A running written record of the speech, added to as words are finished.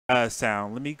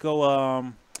sound. Let me go.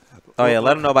 Oh yeah,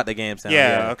 let them know about the game sound.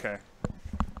 Yeah. Okay.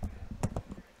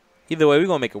 Either way, we're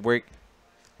gonna make it work.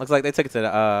 Looks like they took it to the.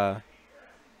 I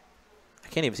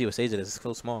can't even see what stage it is. It's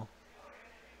so small.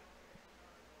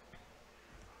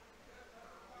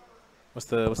 What's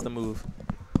the move?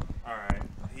 All right.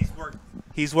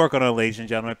 He's working on it, ladies and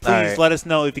gentlemen. Please let us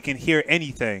know if you can hear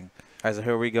anything. All right, so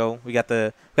here we go. We got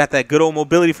that good old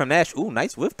mobility from Nash. Ooh,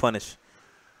 nice whiff punish.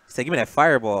 He said, "Give me that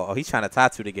fireball." Oh, he's trying to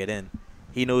Tatsu to get in.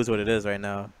 He knows what it is right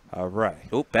now. All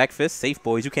right. Oop, back fist, safe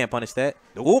boys. You can't punish that.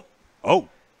 Oop. Oh.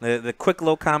 The quick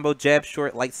little combo, jab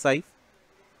short, light scythe.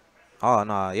 Oh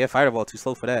no, yeah, fireball too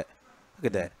slow for that. Look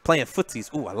at that, playing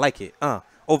footsies. Ooh, I like it.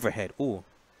 Overhead. Ooh,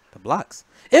 the blocks.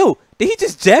 Ew, did he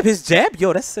just jab his jab?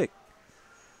 Yo, that's sick.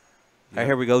 All right,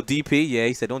 here we go. DP. Yeah,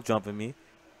 he said, "Don't jump at me."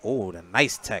 Oh, the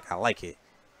nice tech. I like it.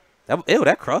 Ew,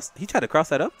 that cross. He tried to cross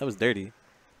that up. That was dirty.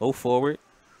 Low forward.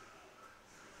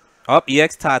 Up,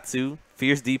 EX Tatsu.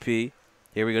 Fierce DP.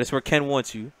 Here we go. This is where Ken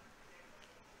wants you.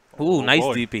 Ooh, oh, nice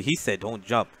boy. DP. He said, "Don't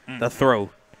jump." The throw.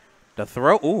 The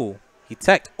throw. Ooh, he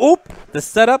teched. Oop. The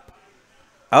setup.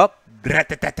 Up.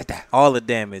 All the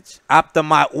damage.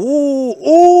 Optimize.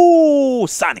 Ooh.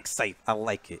 Sonic Scythe. I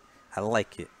like it. I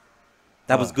like it.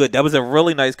 That was good. That was a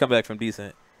really nice comeback from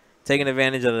D-Cint. Taking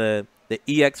advantage of the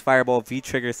EX Fireball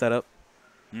V-trigger setup.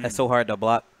 That's so hard to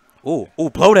block. Ooh,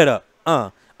 blow that up.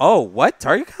 Oh, what?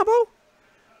 Target combo?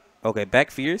 Okay, back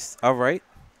fierce. All right.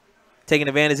 Taking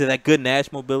advantage of that good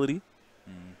Nash mobility.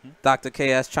 Dr.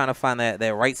 Chaos trying to find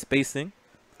that right spacing.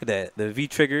 Look at that. The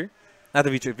V-trigger. Not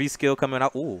the V-trigger. V-skill coming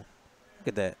out. Ooh, look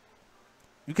at that.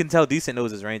 You can tell D-Cint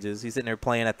knows his ranges. He's sitting there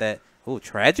playing at that. Ooh,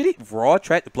 tragedy? Raw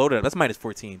tragedy. Blow that up. That's minus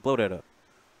 14. Blow that up.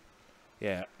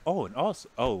 Yeah. Oh, and also,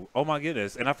 oh my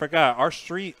goodness, and I forgot our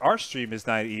stream is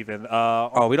not even. We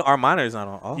don't. Our monitor's not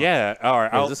on. Oh. Yeah. All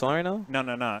right. Wait, is this on right now?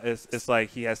 No. It's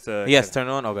like he has to. He has to turn it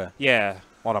on. Okay. Yeah.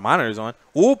 While the monitor's on.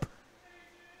 Oop.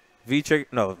 V trigger.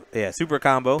 No. Yeah. Super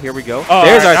combo. Here we go. Oh,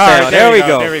 there's our sound. Right, there we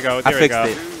go. There we go. I fixed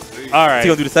it. All right. He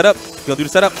gonna do the setup. He gonna do the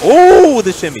setup. Oh,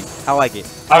 the shimmy. I like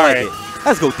it. I like it.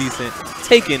 Let's go, D-Cint.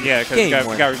 Taking because game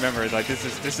we gotta remember, like this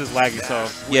is laggy. So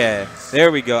yeah,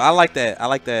 there we go. I like that. I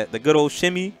like that. The good old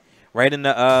shimmy right in the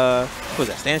what was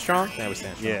that? Stand strong. That was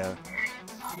stand strong. Yeah.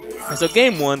 And so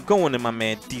game one, going to my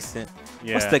man D-Cint.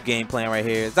 Yeah. What's the game plan right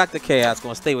here? Is Dr. Chaos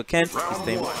gonna stay with Ken? He's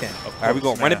staying with Ken. All right, we're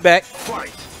gonna run it back.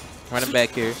 Run it back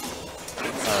here.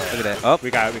 Look at that. Up. We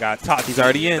got top. He's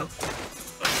already in.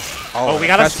 Oh, we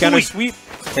got a sweep.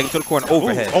 Take it to the corner.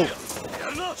 Overhead.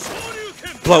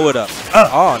 Blow it up.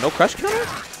 Oh, no crush counter?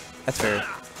 That's fair.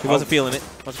 He wasn't feeling it.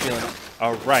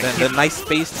 All right. The nice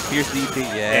space, fierce DP.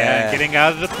 Yeah. And getting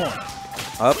out of the corner.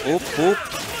 Up, oop.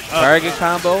 Target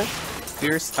combo.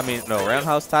 Fierce.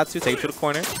 Roundhouse Tatsu. Take it to the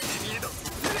corner.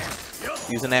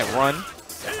 Using that run.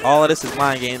 All of this is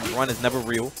mind games. Run is never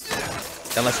real.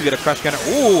 Unless you get a crush counter.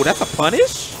 Ooh, that's a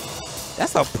punish?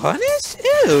 That's a punish?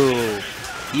 Ew.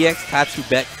 EX Tatsu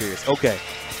back fierce. Okay.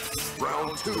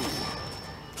 Round 2.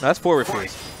 No, that's forward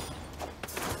fierce.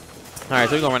 All right,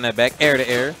 so we're gonna run that back, air to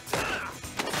air.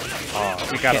 Oh,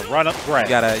 you gotta run up, right?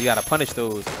 You gotta punish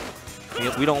those.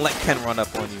 We don't let Ken run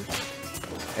up on you.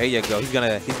 There you go. He's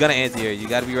gonna anti-air. You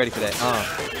gotta be ready for that.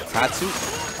 Tatsu.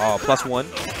 Oh, +1.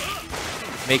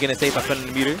 Making it safe by spinning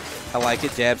the meter. I like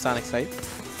it. Jab Sonic Sight.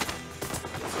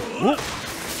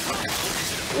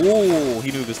 Ooh,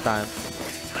 he knew this time.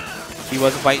 He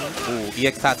wasn't fighting. Ooh,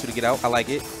 EX Tatsu to get out. I like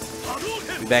it.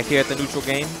 We back here at the neutral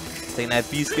game. Taking that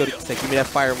V skill to give me that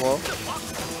fireball.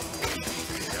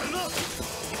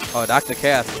 Oh, Dr.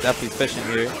 Chaos is definitely fishing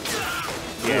here.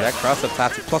 Yeah, that cross up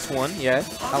Tatsu +1. Yeah,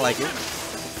 I like it.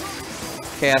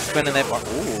 Chaos spinning that bar.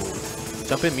 Ooh,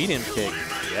 jumping medium kick.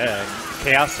 Yeah,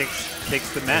 Chaos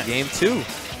takes the match. Game 2.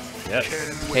 Yes.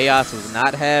 Chaos was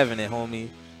not having it, homie.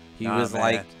 He was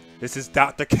like, "This is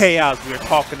Dr. Chaos. We are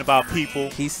talking about people."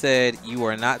 He said, "You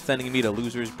are not sending me to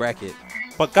loser's bracket."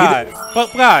 But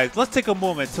guys, let's take a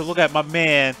moment to look at my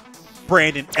man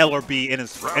Brandon Ellerby in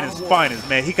his finest,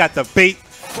 man. He got the bait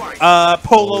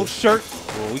polo shirt.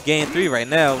 Well, we gained 3 right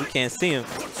now. We can't see him.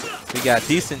 We got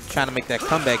D-Cint trying to make that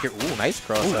comeback here. Ooh, nice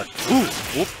cross up. Ooh.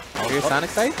 Here's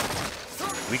Sonic Sight.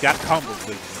 We got combos,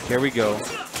 please. Here we go.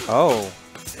 Oh.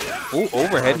 Ooh,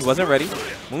 overhead. He wasn't ready.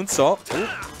 Moonsault. Ooh.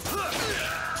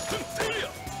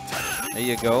 There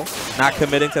you go. Not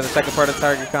committing to the second part of the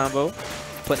target combo.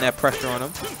 Putting that pressure on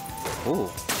him. Ooh.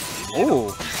 I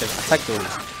like the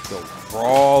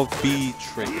raw V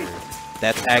trigger.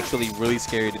 That's actually really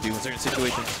scary to do in certain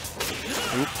situations.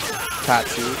 Oop.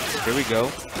 Tatsu. Here we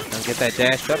go. Let's get that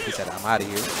dash up. He said, "I'm out of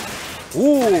here."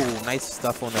 Ooh, nice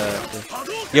stuff on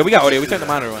the. Yeah, we got audio. We turned the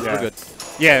monitor on. Yeah. We're good.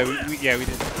 Yeah, we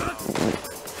did.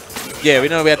 Yeah, we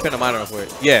know we have to turn the monitor on for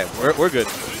it. Yeah, we're good.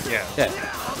 Yeah.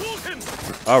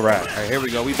 All right, here we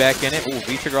go. We back in it. Ooh,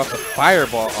 V-trigger off the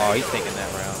fireball. Oh, he's taking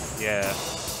that round. Yeah.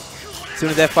 As soon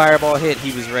as that fireball hit,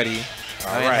 he was ready.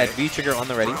 All right. Had V-trigger on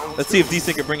the ready. Let's see if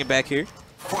D-Cint can bring it back here.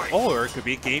 Or it could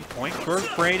be a game point for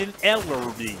Brandon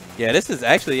Ellerby. Yeah, this is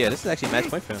actually match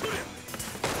point for him.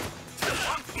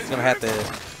 He's gonna have to.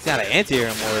 He's got to anti-air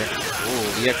him more.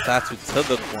 Ooh, EX Tatsu to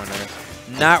the corner.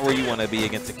 Not where you want to be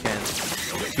against a Ken.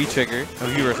 V-trigger. Oh,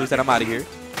 you were said I'm out of here.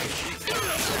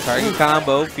 Target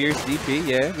combo, fierce DP.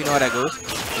 Yeah, we know how that goes.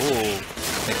 Ooh,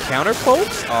 the counter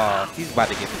pokes. Oh, he's about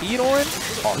to get peed on.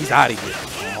 Oh, he's out of here.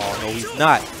 Oh no, he's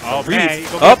not. Oh man,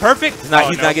 perfect. He's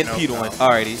not getting peed on.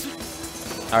 Alrighty.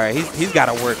 All right, he's got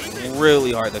to work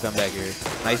really hard to come back here.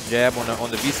 Nice jab on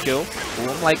the V skill. Ooh,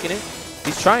 I'm liking it.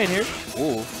 He's trying here.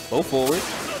 Ooh, go forward.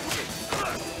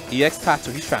 EX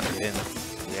Tatsu, he's trying to get in.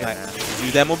 Yeah.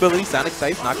 Use that mobility. Sonic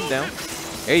Sight, knock him down.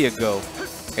 There you go.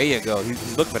 There you go.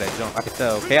 He's looking for that jump. I can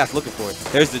tell. Chaos looking for it.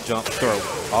 There's the jump. Throw.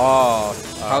 Oh,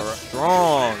 how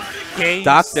strong.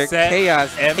 Dr.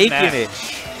 Chaos taking it.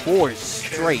 4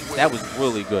 straight. That was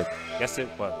really good. Yes, it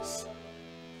was.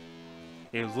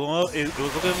 It was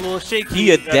looking a little shaky.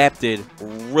 He adapted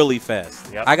really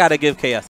fast. Yep. I got to give Chaos